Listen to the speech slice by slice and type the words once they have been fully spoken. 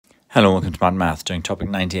Hello, welcome to Smart Math, doing topic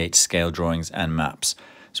 98, scale drawings and maps.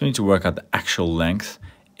 So we need to work out the actual length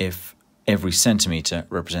if every centimetre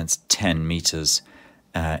represents 10 metres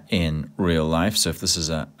in real life. So if this is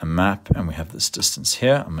a map and we have this distance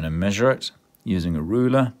here, I'm going to measure it using a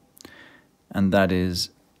ruler. And that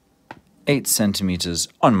is 8 centimetres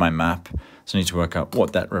on my map. So I need to work out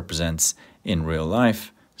what that represents in real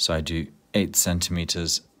life. So I do 8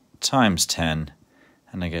 centimetres times 10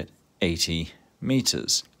 and I get 80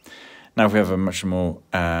 metres. Now, if we have a much more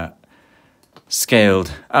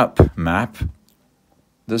scaled up map,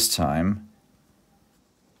 this time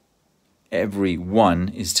every 1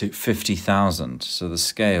 is to 50,000. So the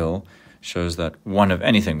scale shows that 1 of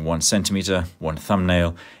anything, 1 centimetre, 1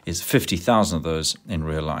 thumbnail, is 50,000 of those in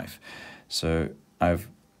real life. So I've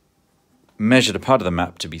measured a part of the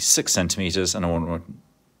map to be 6 centimetres, and I want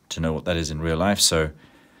to know what that is in real life. So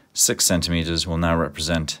 6 centimetres will now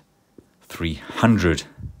represent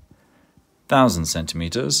 300,000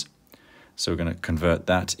 centimetres. So we're going to convert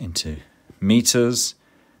that into meters.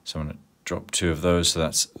 So I'm going to drop 2 of those, so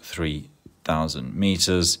that's 3,000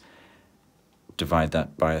 meters. Divide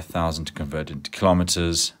that by 1,000 to convert it into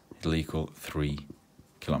kilometers. It'll equal 3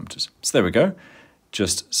 kilometers. So there we go.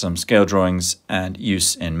 Just some scale drawings and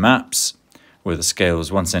use in maps, where the scale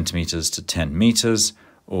is 1 centimeters to 10 meters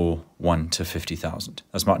or 1 to 50,000.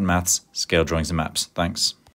 That's Smart Maths, scale drawings and maps. Thanks.